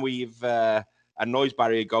first time we've a noise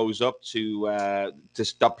barrier goes up to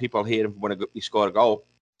stop people hearing when we score a goal.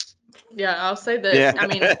 Yeah, I'll say this. Yeah. I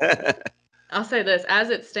mean, I'll say this as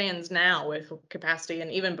it stands now with capacity,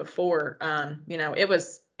 and even before,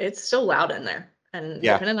 it's still loud in there. And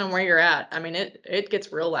depending on where you're at, I mean, it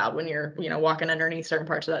gets real loud when you're, walking underneath certain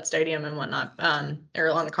parts of that stadium and whatnot, or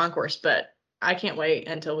along the concourse. But I can't wait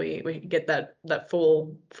until we get that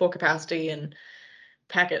full capacity and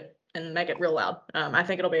pack it and make it real loud. I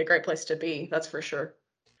think it'll be a great place to be. That's for sure.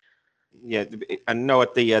 Yeah, I know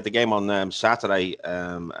at the game on Saturday,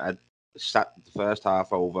 I sat the first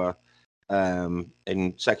half over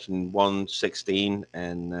in section 116,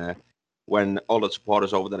 and when all the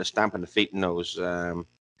supporters over there are stamping their feet in those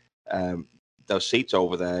seats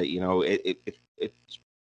over there, it's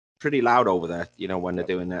pretty loud over there, when they're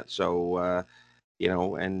doing that. So,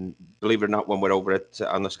 and believe it or not, when we're over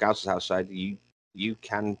on the Scouts' house side, you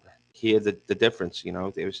can hear the difference.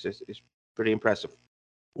 It's pretty impressive.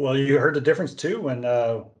 Well, you heard the difference too when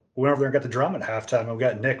we went over there and got the drum at halftime, and we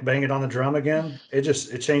got Nick banging on the drum again. It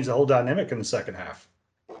changed the whole dynamic in the second half.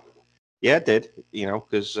 Yeah, it did.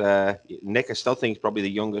 Because Nick, I still think, is probably the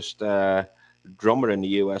youngest drummer in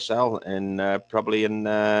the USL and probably in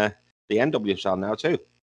the NWSL now too.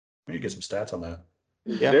 You get some stats on that.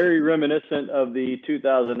 Yeah. Very reminiscent of the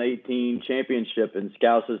 2018 championship in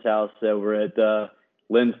Scouts' house over at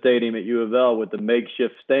Lynn Stadium at U of L with the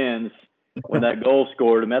makeshift stands. When that goal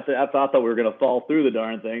scored, I thought we were going to fall through the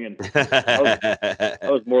darn thing, and I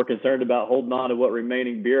was more concerned about holding on to what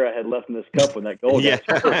remaining beer I had left in this cup when that goal got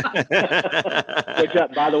scored.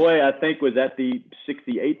 Which, by the way, I think was at the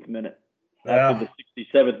 68th minute after the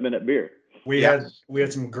 67th minute beer. We had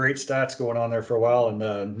some great stats going on there for a while, and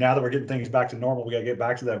now that we're getting things back to normal, we got to get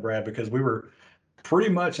back to that, Brad, because we were pretty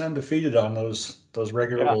much undefeated on those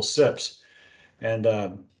regular little sips, and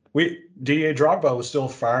D.A. Drogba was still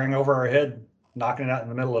firing over our head, knocking it out in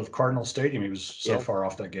the middle of Cardinal Stadium. He was so far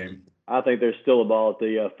off that game. I think there's still a ball at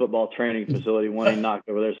the football training facility, one he knocked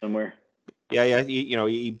over there somewhere. Yeah.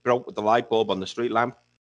 He broke the light bulb on the street lamp,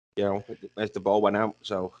 as the ball went out.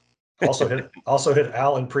 So also hit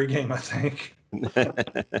Al in pregame, I think.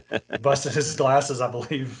 Busted his glasses, I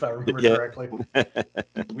believe, if I remember correctly.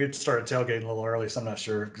 We had started tailgating a little early, so I'm not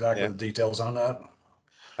sure exactly the details on that.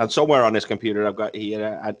 And somewhere on this computer, I've got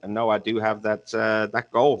here. I know I do have that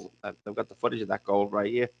goal. I've got the footage of that goal right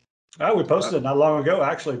here. Oh, we posted it not long ago,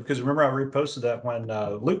 actually, because remember I reposted that when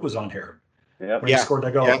Luke was on here. Yeah. When he scored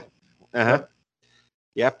that goal. Yeah.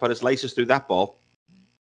 Yeah, put his laces through that ball.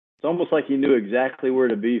 It's almost like he knew exactly where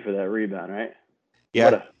to be for that rebound, right?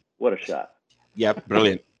 Yeah. What a shot. Yeah,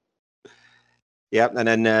 brilliant. Yeah, and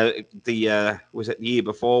then was it the year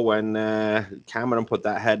before when Cameron put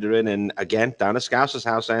that header in, and again down at Scouts'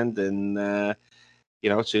 house end, and as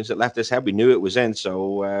soon as it left his head, we knew it was in.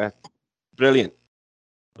 So brilliant.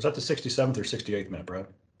 Was that the 67th or 68th minute, Brad?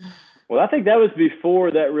 Well, I think that was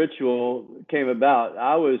before that ritual came about.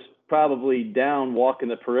 I was probably down walking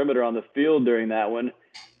the perimeter on the field during that one,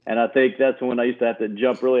 and I think that's when I used to have to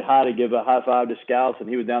jump really high to give a high five to Scouts, and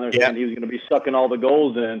he was down there saying he was going to be sucking all the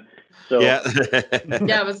goals in. So I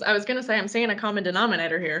was going to say I'm seeing a common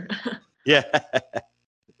denominator here. Yeah,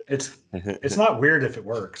 it's not weird if it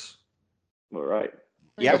works. All right.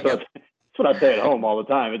 Yeah, that's what I say at home all the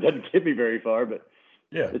time. It doesn't get me very far, but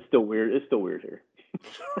it's still weird. It's still weird here.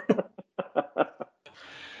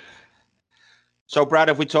 So, Brad,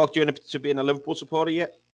 have we talked you into being a Liverpool supporter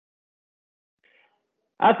yet?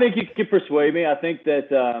 I think you could persuade me. I think that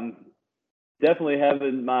definitely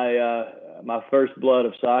having my first blood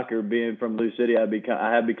of soccer being from Lou City, I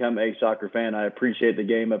have become a soccer fan. I appreciate the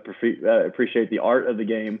game. I appreciate the art of the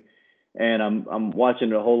game, and I'm watching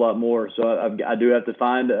it a whole lot more. So I do have to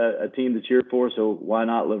find a team to cheer for. So why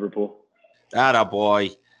not Liverpool? Atta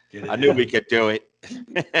boy. I knew we could do it.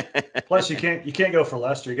 Plus, you can't go for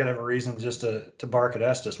Lester. You got to have a reason just to bark at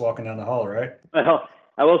Estes walking down the hall, right? Well,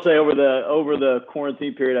 I will say over the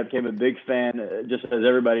quarantine period, I became a big fan, just as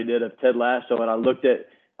everybody did, of Ted Lasso. And I looked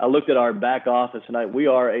at our back office, and we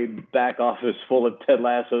are a back office full of Ted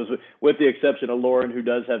Lassos, with the exception of Lauren, who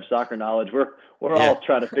does have soccer knowledge. We're all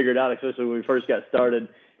trying to figure it out, especially when we first got started.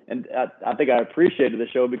 And I think I appreciated the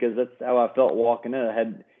show because that's how I felt walking in. I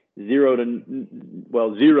had zero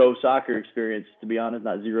soccer experience, to be honest,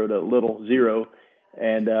 not zero to little, zero,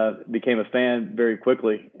 and became a fan very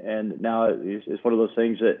quickly. And now it's one of those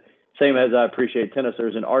things that, same as I appreciate tennis,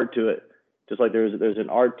 there's an art to it. Just like there's an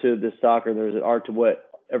art to this soccer, there's an art to what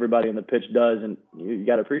everybody on the pitch does, and you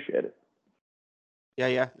got to appreciate it.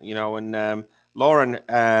 Yeah. And Lauren,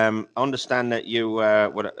 understand that you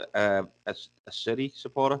were a City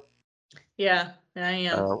supporter? Yeah, I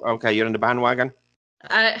am. Okay, you're in the bandwagon?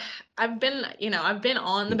 I've been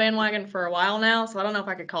on the bandwagon for a while now, so I don't know if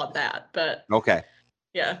I could call it that, but okay.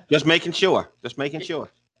 Yeah. Just making sure.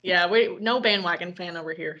 Yeah, no bandwagon fan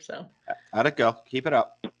over here, so. How'd it go? Keep it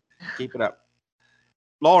up.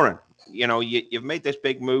 Lauren, you've made this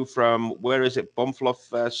big move from, where is it,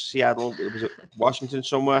 Bumfluff, Seattle, was it Washington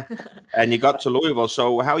somewhere, and you got to Louisville.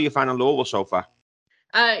 So how are you finding Louisville so far?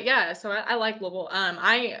 Yeah, so I like Louisville.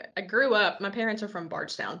 I grew up, my parents are from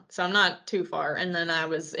Bardstown, so I'm not too far. And then I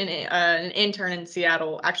was an intern in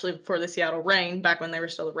Seattle, actually for the Seattle Reign, back when they were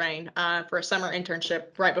still the Reign, for a summer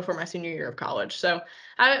internship right before my senior year of college. So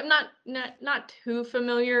I'm not too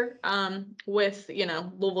familiar with,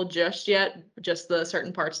 Louisville just yet, just the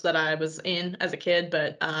certain parts that I was in as a kid.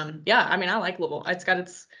 But yeah, I mean, I like Louisville. It's got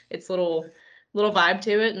its little vibe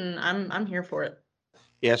to it, and I'm here for it.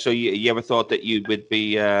 Yeah, so you ever thought that you would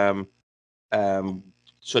be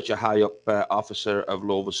such a high up officer of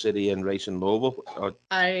Louisville City and racing Louisville? Or?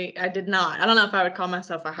 I did not. I don't know if I would call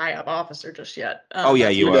myself a high up officer just yet.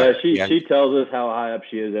 You are. She tells us how high up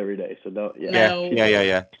she is every day. So don't. Yeah. No.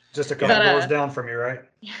 Yeah. Just a couple doors down from you, right?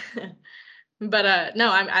 But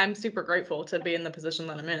no, I'm super grateful to be in the position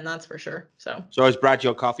that I'm in. That's for sure. So is Brad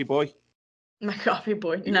your coffee boy? My coffee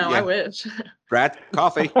boy? No, I wish. Brad,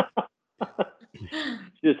 coffee.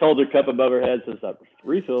 She just holds her cup above her head, says,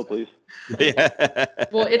 "Refill, please." Yeah.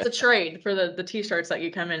 Well, it's a trade for the t-shirts that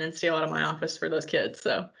you come in and steal out of my office for those kids.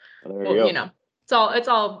 So, it's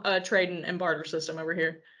all a trade and barter system over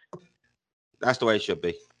here. That's the way it should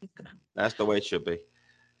be.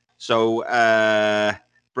 So,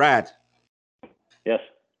 Brad. Yes.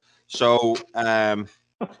 So,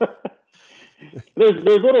 there's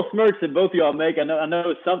little smirks that both of y'all make. I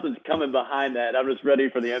know something's coming behind that. I'm just ready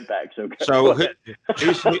for the impact.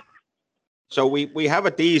 So we have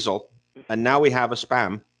a diesel, and now we have a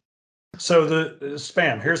spam. So the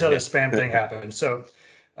spam. Here's how the spam thing happened. So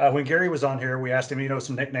when Gary was on here, we asked him,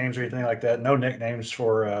 some nicknames or anything like that. No nicknames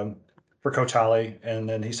for Coach Holly. And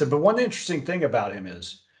then he said, but one interesting thing about him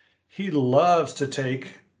is he loves to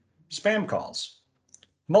take spam calls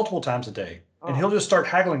multiple times a day, and he'll just start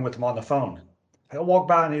haggling with them on the phone. He'll walk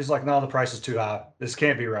by and he's like, no, the price is too high. This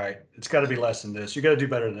can't be right. It's got to be less than this. You got to do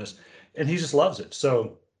better than this. And he just loves it.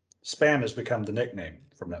 So spam has become the nickname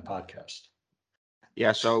from that podcast.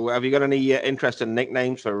 Yeah. So have you got any interesting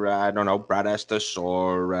nicknames for, I don't know, Brad Estes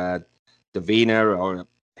or Davina, or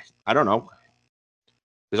I don't know?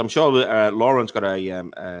 Because I'm sure Lauren's got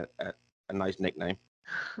a nice nickname.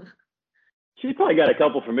 She's probably got a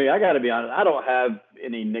couple for me. I got to be honest. I don't have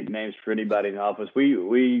any nicknames for anybody in the office.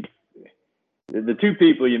 The two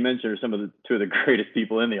people you mentioned are two of the greatest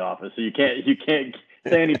people in the office. So you can't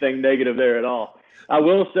say anything negative there at all. I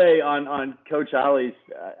will say on Coach Holly's,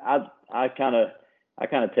 I kind of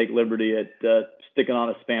take liberty at sticking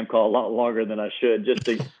on a spam call a lot longer than I should, just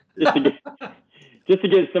to get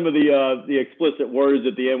some of the explicit words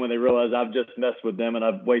at the end when they realize I've just messed with them and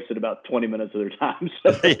I've wasted about 20 minutes of their time.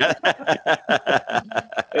 So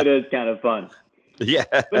it is kind of fun. Yeah.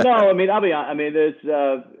 But no, I mean, I'll be honest. I mean,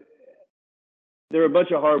 there are a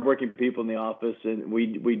bunch of hardworking people in the office, and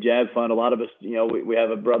we jab fun. A lot of us, we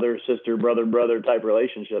have a brother, sister, brother type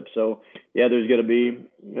relationship. So yeah, there's going to be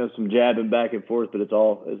some jabbing back and forth, but it's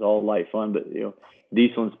all light fun. But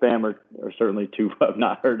diesel and spam are certainly two I've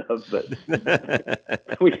not heard of, but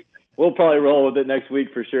we'll probably roll with it next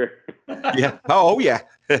week for sure. Yeah. Oh yeah.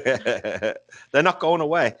 They're not going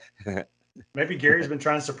away. Maybe Gary's been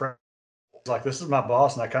trying to surprise. Like, this is my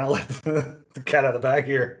boss, and I kind of let the cat out of the bag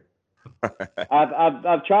here.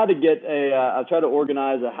 I've tried to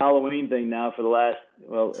organize a Halloween thing now for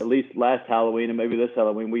at least last Halloween and maybe this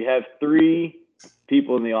Halloween. We have 3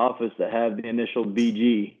 people in the office that have the initial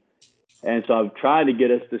BG. And so I'm trying to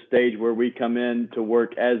get us to the stage where we come in to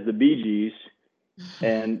work as the Bee Gees,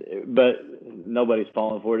 but nobody's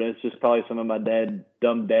falling for it. It's just probably some of my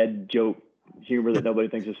dumb dad joke humor that nobody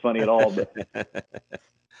thinks is funny at all. But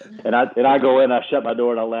and I go in, I shut my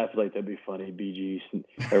door, and I laugh like, that'd be funny, Bee Gees. And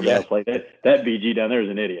everybody else like that Bee Gee down there is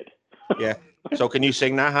an idiot. Yeah. So can you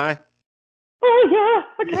sing that high? Oh yeah,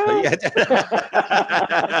 I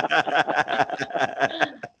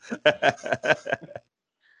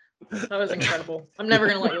That was incredible. I'm never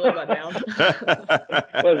gonna let you live that down.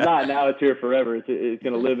 Well, it's not now. It's here forever. It's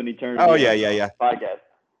going to live in eternity. Oh yeah. Podcast.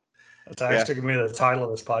 That's actually going to be the title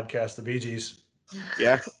of this podcast, the Bee Gees.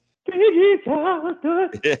 Yeah. Bee Gees, how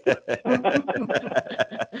good.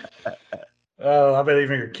 Oh, I bet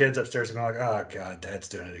even your kids upstairs are going like, oh, God, Dad's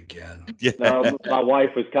doing it again. Yeah. No, my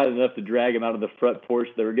wife was kind enough to drag him out of the front porch.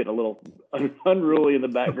 They were getting a little unruly in the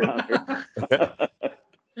background here.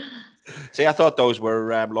 See, I thought those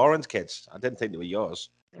were Lauren's kids. I didn't think they were yours.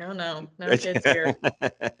 No kids here.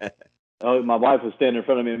 Oh, my wife was standing in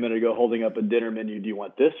front of me a minute ago holding up a dinner menu. Do you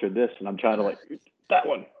want this or this? And I'm trying to that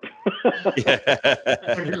one.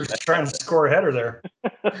 You were trying to score a header there.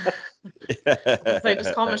 Like,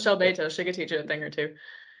 just call Michelle Beto. She could teach you a thing or two.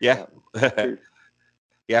 Yeah.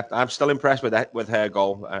 Yeah, I'm still impressed with that, with her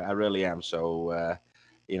goal. I really am. So, I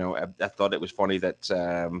thought it was funny that,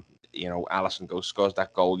 Allison scores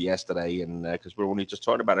that goal yesterday, and because we were only just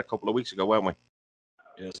talking about it a couple of weeks ago, weren't we?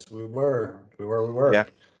 Yes, we were. Yeah.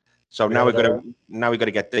 So now we got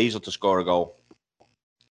to get Diesel to score a goal.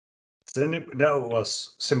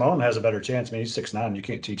 Simone has a better chance. I mean, he's 6'9". You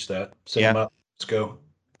can't teach that. Send him up. Let's go.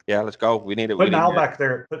 Yeah, let's go. We need it. Put Niall back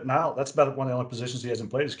there. That's about one of the only positions he hasn't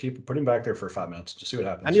played is put him back there for 5 minutes. Just see what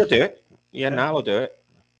happens. And he'll do it. Yeah, Niall will do it.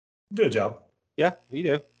 Do a job. Yeah, you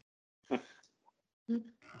do.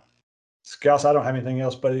 Scouse, I don't have anything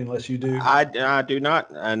else, buddy, unless you do. I do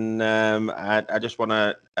not. And I just want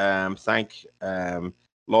to thank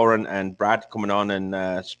Lauren and Brad coming on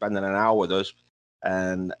and spending an hour with us.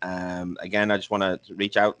 And again, I just want to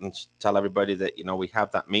reach out and tell everybody that, we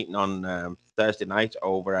have that meeting on Thursday night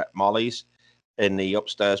over at Molly's in the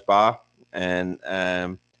upstairs bar. And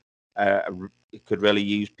it could really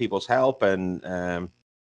use people's help and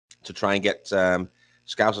to try and get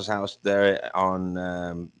Scouser's House there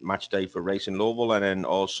on match day for Racing Louisville. And then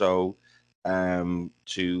also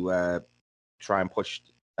to try and push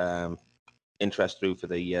interest through for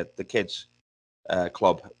the kids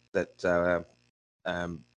club that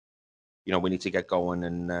we need to get going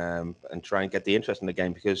and try and get the interest in the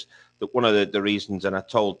game, because one of the reasons, and I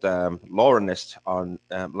told Lauren this on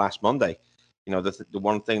last Monday, the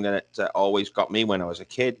one thing that always got me when I was a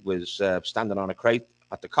kid was standing on a crate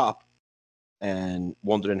at the Cop and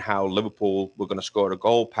wondering how Liverpool were going to score a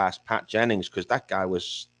goal past Pat Jennings, because that guy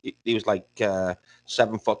was like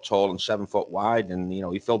 7 foot tall and 7 foot wide, and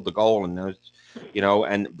he filled the goal, and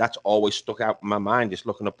and that's always stuck out in my mind, just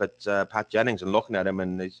looking up at Pat Jennings and looking at him,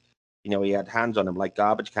 and he had hands on him like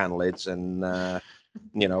garbage can lids, and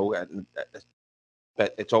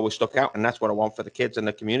but it's always stuck out, and that's what I want for the kids in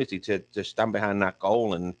the community to stand behind that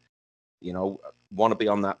goal and want to be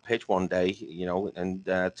on that pitch one day, and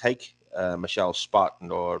take Michelle's spot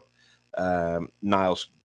or Niall's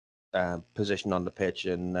position on the pitch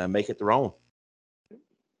and make it their own.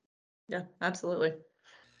 Yeah, absolutely.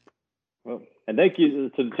 Well, and thank you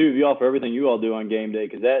to the two of you all for everything you all do on game day,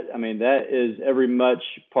 because that is every much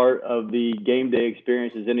part of the game day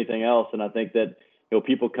experience as anything else. And I think that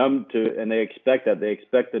people come to and they expect that. They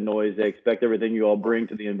expect the noise. They expect everything you all bring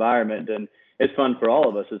to the environment, and it's fun for all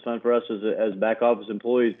of us. It's fun for us as back office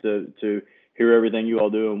employees to hear everything you all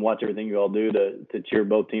do and watch everything you all do to cheer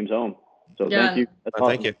both teams home. So thank you. That's awesome.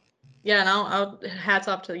 Thank you. Yeah, and I'll hats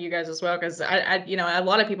off to you guys as well, because I a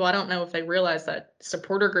lot of people, I don't know if they realize that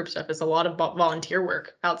supporter group stuff is a lot of volunteer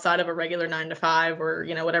work outside of a regular 9 to 5 or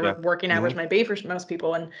whatever working hours may be for most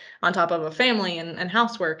people, and on top of a family and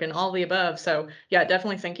housework and all the above. So yeah,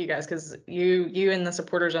 definitely thank you guys, because you and the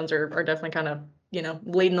supporter zones are definitely kind of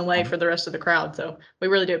leading the way for the rest of the crowd. So we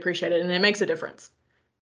really do appreciate it, and it makes a difference.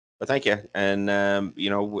 Well, thank you, and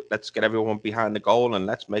let's get everyone behind the goal, and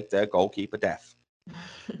let's make their goalkeeper deaf.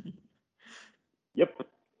 Yep.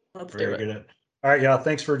 Let's Very do it. good. All right, y'all.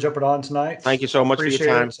 Thanks for jumping on tonight. Thank you so much for your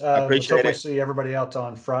time. I appreciate We'll it. see everybody out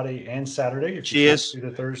on Friday and Saturday. Cheers.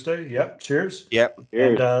 To Thursday. Yep. Cheers. Yep.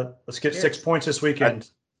 And let's get 6 points this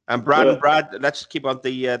weekend. And Brad, let's keep on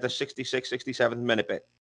the 66, 67 minute bit.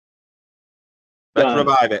 Let's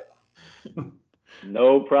revive it.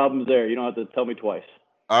 No problems there. You don't have to tell me twice.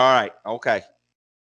 All right. Okay.